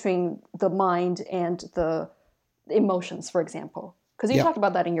battle between the mind and the emotions, for example. Because you talked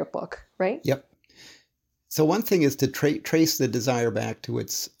about that in your book, right? Yep. So one thing is to trace the desire back to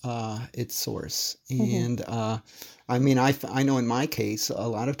its source. And I mean, I know in my case, a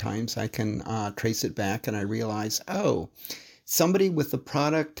lot of times I can trace it back and I realize, somebody with the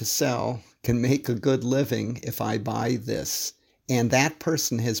product to sell can make a good living if I buy this. And that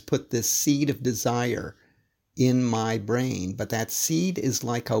person has put this seed of desire in my brain, but that seed is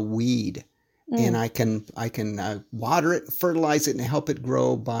like a weed. And I can water it, fertilize it, and help it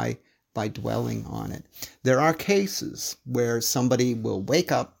grow by dwelling on it. There are cases where somebody will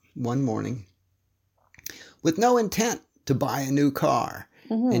wake up one morning with no intent to buy a new car.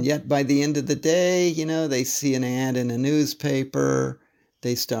 And yet by the end of the day, they see an ad in a newspaper,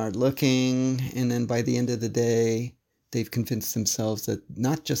 they start looking, and then by the end of the day, they've convinced themselves that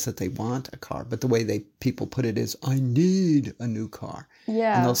not just that they want a car, but the way people put it is, I need a new car.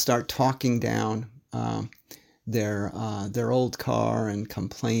 Yeah. And they'll start talking down their old car and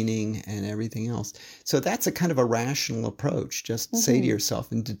complaining and everything else. So that's a kind of a rational approach. Just say to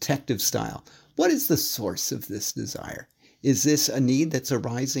yourself in detective style, what is the source of this desire? Is this a need that's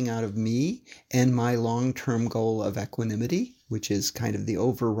arising out of me and my long-term goal of equanimity, which is kind of the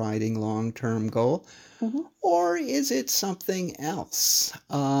overriding long-term goal? Or is it something else?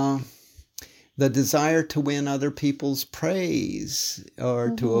 The desire to win other people's praise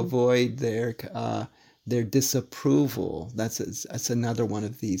or to avoid their disapproval. That's another one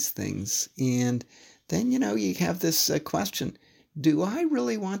of these things. And then, you have this question, do I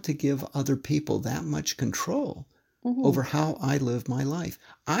really want to give other people that much control over how I live my life?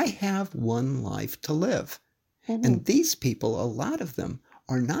 I have one life to live. And these people, a lot of them,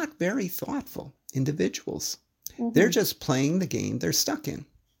 are not very thoughtful individuals. They're just playing the game they're stuck in.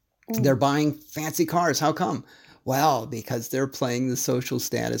 They're buying fancy cars. How come? Well, because they're playing the social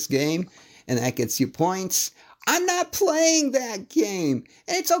status game, and that gets you points. I'm not playing that game.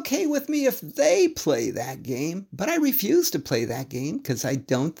 And it's okay with me if they play that game, but I refuse to play that game because I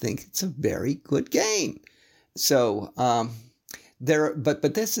don't think it's a very good game. So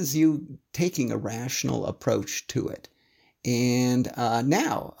but this is you taking a rational approach to it. And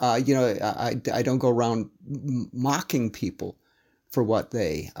now, I don't go around mocking people for what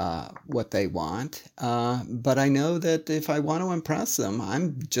they want. But I know that if I want to impress them,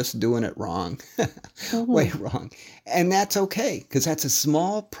 I'm just doing it wrong, way wrong. And that's okay, because that's a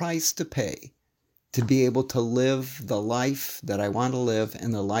small price to pay to be able to live the life that I want to live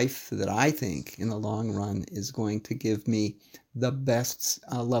and the life that I think in the long run is going to give me the best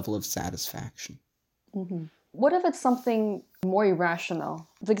level of satisfaction. What if it's something more irrational?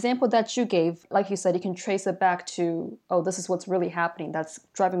 The example that you gave, like you said, you can trace it back to, this is what's really happening that's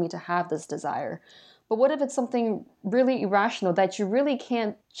driving me to have this desire. But what if it's something really irrational that you really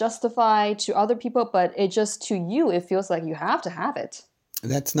can't justify to other people, but it just, to you, it feels like you have to have it?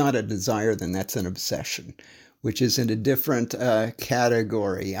 That's not a desire, then that's an obsession, which is in a different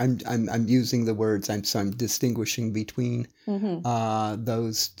category. I'm using the words, so I'm distinguishing between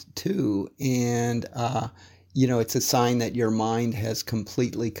those two. And it's a sign that your mind has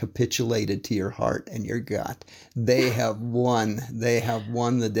completely capitulated to your heart and your gut. They have won. They have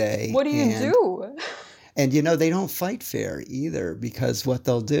won the day. What do you do? And, they don't fight fair either, because what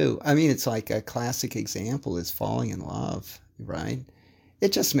they'll do, it's like a classic example is falling in love, right?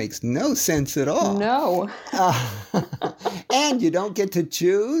 It just makes no sense at all. No. And you don't get to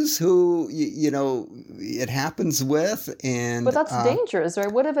choose who, it happens with. But that's dangerous,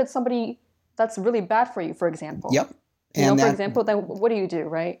 right? What if it's somebody that's really bad for you, for example? Yep. For example, then what do you do,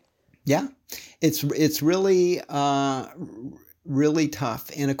 right? Yeah, it's really really tough,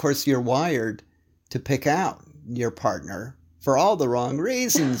 and of course you're wired to pick out your partner for all the wrong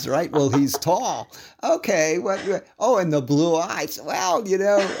reasons, right? Well, he's tall. Okay, what? Oh, and the blue eyes. Well,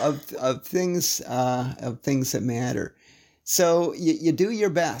 of things that matter. So you do your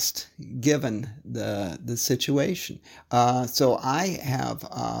best given the situation. So I have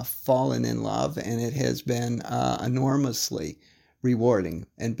fallen in love, and it has been enormously rewarding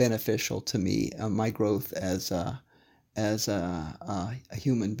and beneficial to me, my growth as a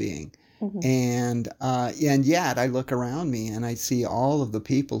human being. Mm-hmm. And yet I look around me and I see all of the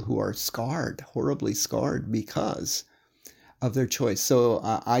people who are scarred, horribly scarred because of their choice. So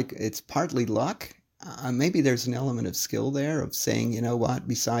it's partly luck. Maybe there's an element of skill there of saying, you know what,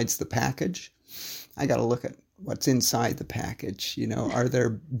 besides the package, I got to look at what's inside the package. Are there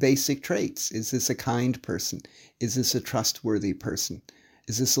basic traits? Is this a kind person? Is this a trustworthy person?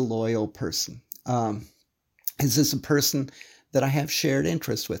 Is this a loyal person? Is this a person that I have shared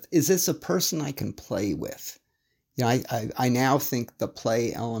interests with? Is this a person I can play with? I now think the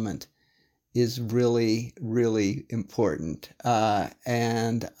play element is really, really important.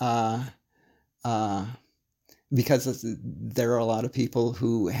 Because there are a lot of people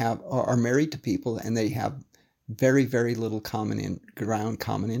who are married to people and they have very, very little common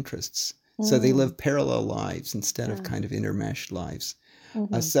interests. Mm. So they live parallel lives instead of kind of intermeshed lives.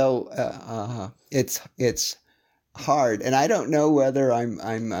 Mm-hmm. It's hard, and I don't know whether I'm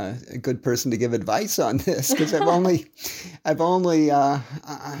a good person to give advice on this because I've only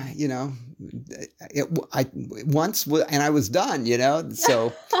once and I was done,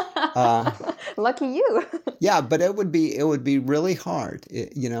 so lucky you. Yeah, but it would be really hard,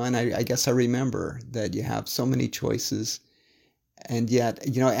 and I guess I remember that you have so many choices, and yet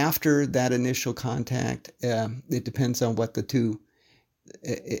after that initial contact, it depends on what the two.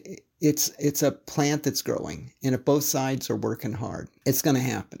 It's a plant that's growing, and if both sides are working hard, it's going to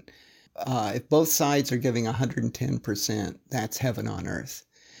happen. If both sides are giving 110%, that's heaven on earth.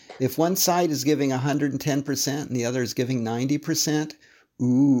 If one side is giving 110% and the other is giving 90%,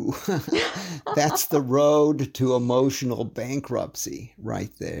 ooh, that's the road to emotional bankruptcy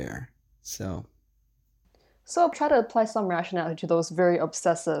right there. So try to apply some rationality to those very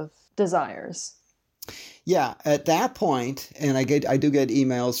obsessive desires. Yeah, at that point, and I do get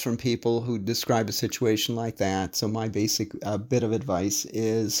emails from people who describe a situation like that. So my basic bit of advice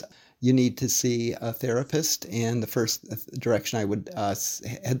is you need to see a therapist, and the first direction I would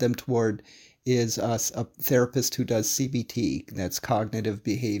head them toward is a therapist who does CBT, that's cognitive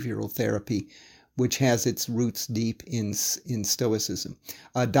behavioral therapy, which has its roots deep in Stoicism.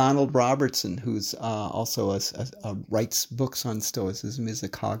 Donald Robertson, who's also writes books on Stoicism, is a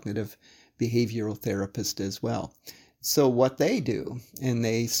cognitive behavioral therapist as well. So what they do, and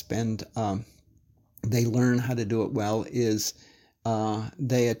they learn how to do it well, is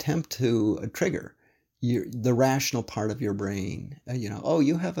they attempt to trigger the rational part of your brain.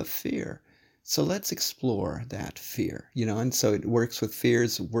 You have a fear. So let's explore that fear, and so it works with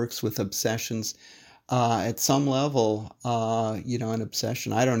fears, works with obsessions. At some level, an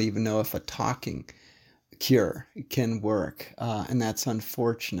obsession, I don't even know if a talking cure can work, and that's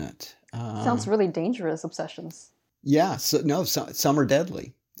unfortunate. Sounds really dangerous, obsessions. Yeah, some are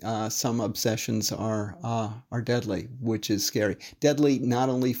deadly. Some obsessions are deadly, which is scary. Deadly not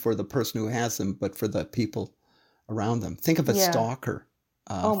only for the person who has them, but for the people around them. Think of a stalker.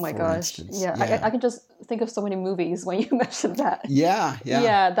 Oh my gosh! Instance. Yeah. I can just think of so many movies when you mentioned that. Yeah.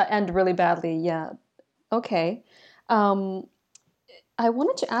 That end really badly. Yeah. Okay. I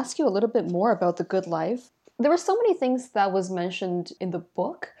wanted to ask you a little bit more about the good life. There were so many things that was mentioned in the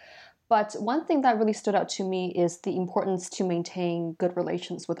book, but one thing that really stood out to me is the importance to maintain good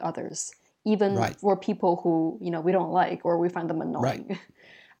relations with others, even for people who, we don't like or we find them annoying. Right.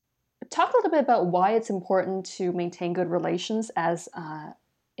 Talk a little bit about why it's important to maintain good relations as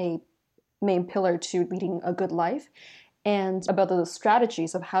a main pillar to leading a good life, and about the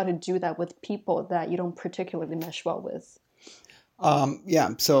strategies of how to do that with people that you don't particularly mesh well with. My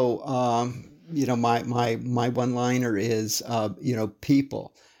one-liner is,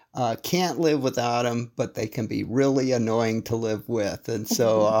 people can't live without them, but they can be really annoying to live with. And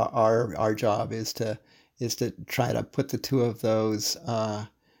so our job is to try to put the two of those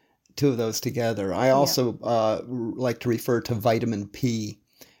together. I also like to refer to vitamin P.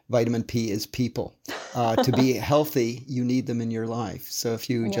 vitamin P is people. To be healthy, you need them in your life. So if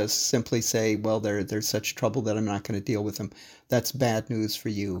you just simply say, well, there's such trouble that I'm not going to deal with them, that's bad news for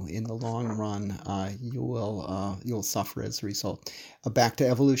you. In the long run, you'll suffer as a result. Back to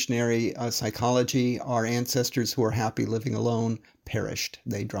evolutionary psychology, our ancestors who are happy living alone perished.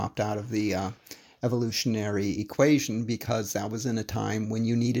 They dropped out of the evolutionary equation because that was in a time when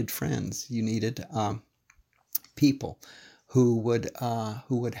you needed friends. You needed people who would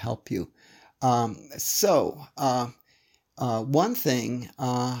help you. One thing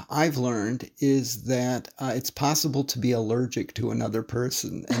I've learned is that it's possible to be allergic to another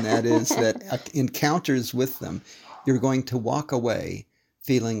person, and that is that encounters with them, you're going to walk away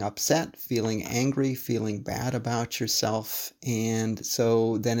feeling upset, feeling angry, feeling bad about yourself, and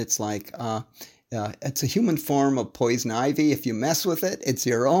so then it's like it's a human form of poison ivy. If you mess with it, it's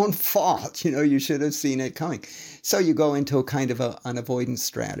your own fault. You should have seen it coming. So you go into a kind of an avoidance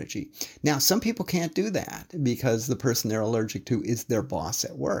strategy. Now, some people can't do that because the person they're allergic to is their boss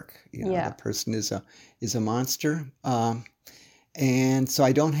at work. The person is a monster. And so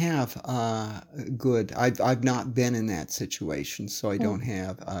I don't have I've not been in that situation, so I don't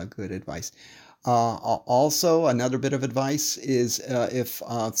have good advice. Also, another bit of advice is if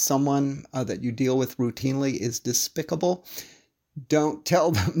someone that you deal with routinely is despicable, don't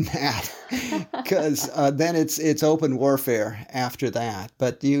tell them that, because then it's open warfare after that.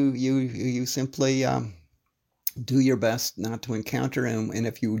 But you simply do your best not to encounter, and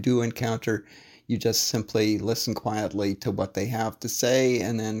if you do encounter, you just simply listen quietly to what they have to say,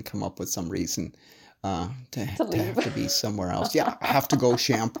 and then come up with some reason to have to be somewhere else. Yeah, I have to go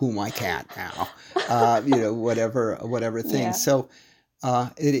shampoo my cat now. Whatever thing. Yeah. So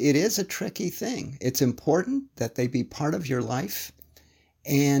it is a tricky thing. It's important that they be part of your life,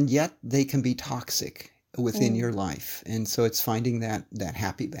 and yet they can be toxic within your life. And so it's finding that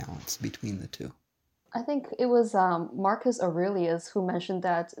happy balance between the two. I think it was Marcus Aurelius who mentioned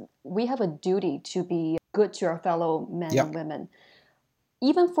that we have a duty to be good to our fellow men and women.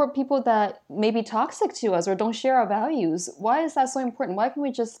 Even for people that may be toxic to us or don't share our values, why is that so important? Why can't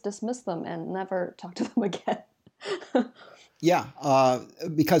we just dismiss them and never talk to them again?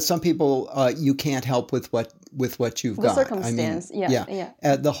 Because some people you can't help with what you've got. The circumstance,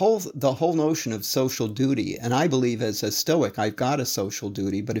 the whole notion of social duty, and I believe as a Stoic, I've got a social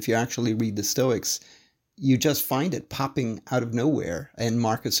duty. But if you actually read the Stoics, you just find it popping out of nowhere. And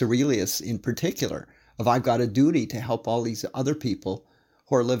Marcus Aurelius, in particular, of I've got a duty to help all these other people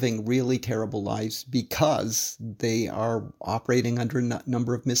who are living really terrible lives because they are operating under a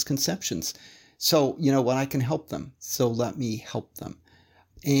number of misconceptions. So, I can help them. So let me help them.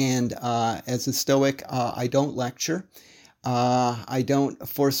 And as a Stoic, I don't lecture. I don't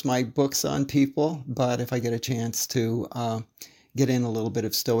force my books on people. But if I get a chance to get in a little bit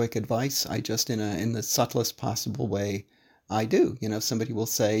of Stoic advice, I just, in the subtlest possible way, I do. Somebody will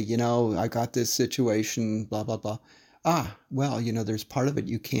say, I got this situation, blah, blah, blah. There's part of it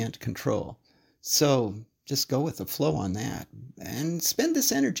you can't control. So just go with the flow on that and spend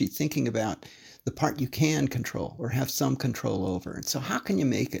this energy thinking about the part you can control or have some control over. And so how can you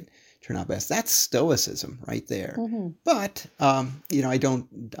make it turn out best? That's Stoicism right there. Mm-hmm. But, I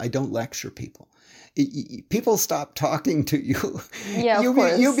don't lecture people. People stop talking to you. Yeah, of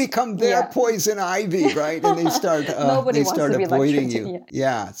course. You become their poison ivy, right? And they start avoiding you.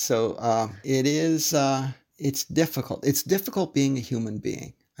 Yeah. So it is. It's difficult. It's difficult being a human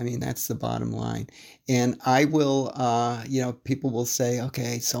being. I mean, that's the bottom line. And I will, people will say,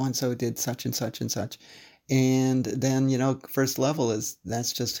 okay, so-and-so did such and such and such. And then, first level is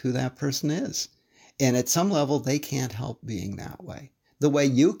that's just who that person is. And at some level, they can't help being that way. The way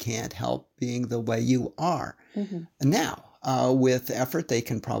you can't help being the way you are. Mm-hmm. Now, with effort, they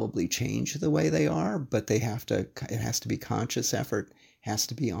can probably change the way they are, but it has to be conscious effort, has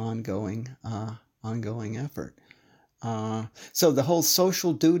to be ongoing effort. So the whole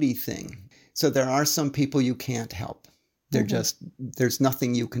social duty thing. So there are some people you can't help. There's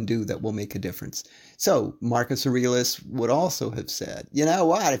nothing you can do that will make a difference. So Marcus Aurelius would also have said, you know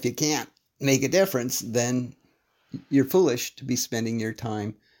what, if you can't make a difference, then you're foolish to be spending your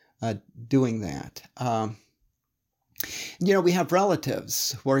time doing that. We have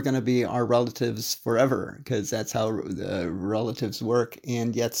relatives who are going to be our relatives forever because that's how the relatives work.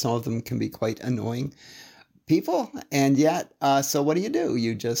 And yet some of them can be quite annoying people. And yet, so what do?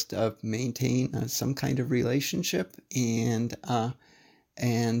 You just maintain some kind of relationship and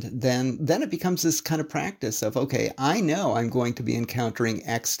And then it becomes this kind of practice of, okay, I know I'm going to be encountering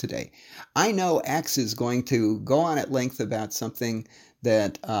X today. I know X is going to go on at length about something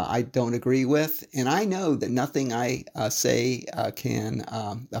that I don't agree with. And I know that nothing I say can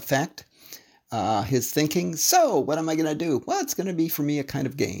affect his thinking. So what am I going to do? Well, it's going to be for me a kind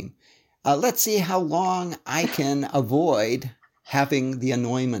of game. Let's see how long I can avoid having the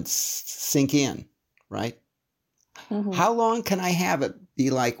annoyance sink in, right? Mm-hmm. How long can I have it be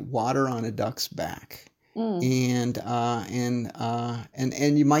like water on a duck's back? And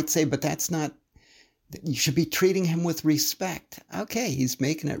you might say, but that's not, you should be treating him with respect. Okay, he's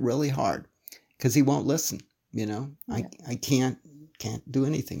making it really hard because he won't listen. You know, yeah. I can't do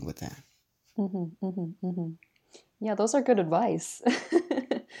anything with that. Mm-hmm, mm-hmm, mm-hmm. Yeah, those are good advice.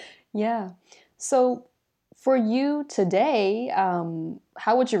 Yeah. So for you today,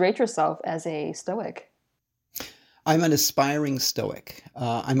 how would you rate yourself as a Stoic? I'm an aspiring Stoic.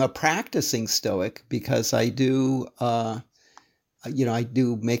 I'm a practicing Stoic because I do, I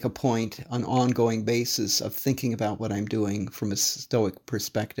do make a point on an ongoing basis of thinking about what I'm doing from a Stoic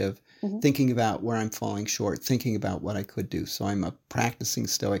perspective, mm-hmm. thinking about where I'm falling short, thinking about what I could do. So I'm a practicing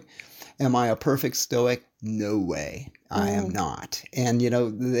Stoic. Am I a perfect Stoic? No way. I am not. And,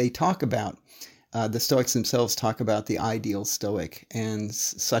 they talk about, the Stoics themselves talk about the ideal Stoic, and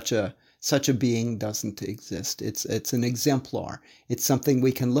such a being doesn't exist. It's an exemplar. It's something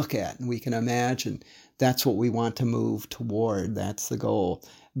we can look at and we can imagine. That's what we want to move toward. That's the goal.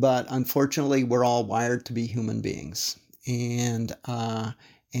 But unfortunately, we're all wired to be human beings. And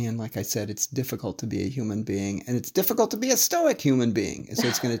like I said, it's difficult to be a human being, and it's difficult to be a Stoic human being. So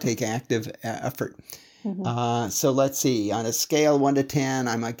it's going to take active effort. Mm-hmm. So let's see. On a scale 1 to 10,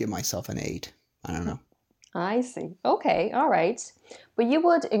 I might give myself an 8. I don't know. I see. Okay. All right. But you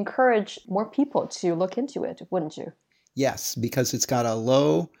would encourage more people to look into it, wouldn't you? Yes, because it's got a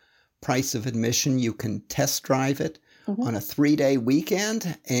low price of admission. You can test drive it on a 3-day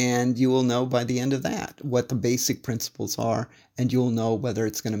weekend, and you will know by the end of that what the basic principles are, and you'll know whether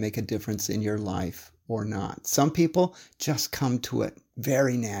it's going to make a difference in your life or not. Some people just come to it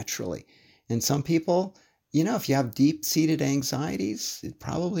very naturally. And some people, if you have deep-seated anxieties, it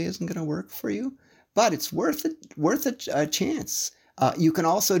probably isn't going to work for you. But it's worth a chance. You can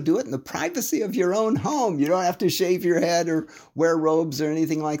also do it in the privacy of your own home. You don't have to shave your head or wear robes or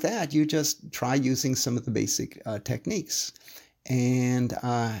anything like that. You just try using some of the basic techniques. And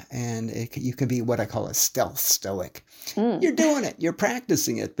you can be what I call a stealth Stoic. You're doing it. You're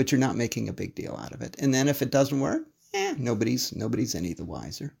practicing it, but you're not making a big deal out of it. And then if it doesn't work, nobody's any the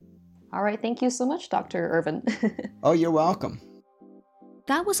wiser. All right. Thank you so much, Dr. Irvine. Oh, you're welcome.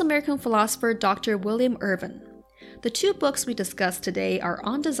 That was American philosopher Dr. William Irvine. The 2 books we discussed today are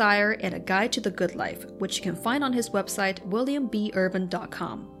On Desire and A Guide to the Good Life, which you can find on his website,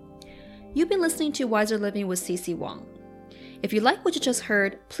 williambirvine.com. You've been listening to Wiser Living with Cece Wong. If you like what you just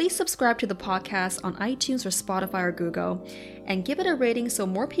heard, please subscribe to the podcast on iTunes or Spotify or Google, and give it a rating so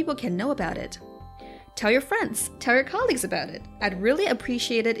more people can know about it. Tell your friends, tell your colleagues about it. I'd really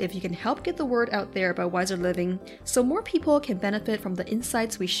appreciate it if you can help get the word out there about Wiser Living so more people can benefit from the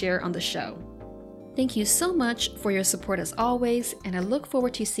insights we share on the show. Thank you so much for your support as always, and I look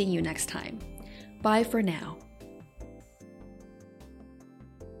forward to seeing you next time. Bye for now.